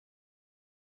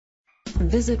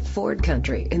Visit Ford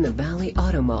Country in the Valley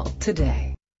Auto Mall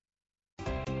today.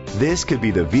 This could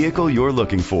be the vehicle you're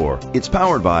looking for. It's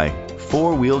powered by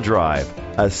four-wheel drive,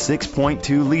 a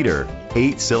 6.2-liter,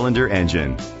 8-cylinder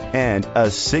engine, and a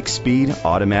 6-speed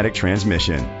automatic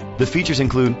transmission. The features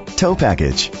include tow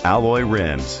package, alloy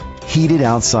rims, heated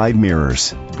outside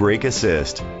mirrors, brake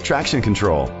assist, traction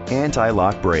control,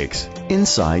 anti-lock brakes.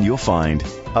 Inside you'll find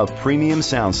a premium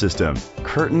sound system,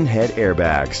 curtain head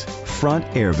airbags, front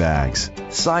airbags,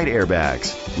 side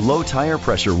airbags, low tire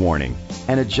pressure warning,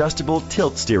 an adjustable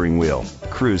tilt steering wheel,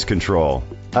 cruise control,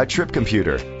 a trip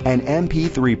computer, an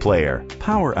MP3 player,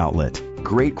 power outlet.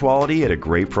 Great quality at a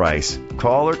great price.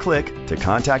 Call or click to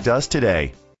contact us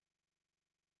today.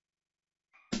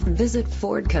 Visit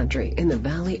Ford Country in the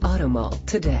Valley Auto Mall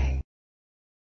today.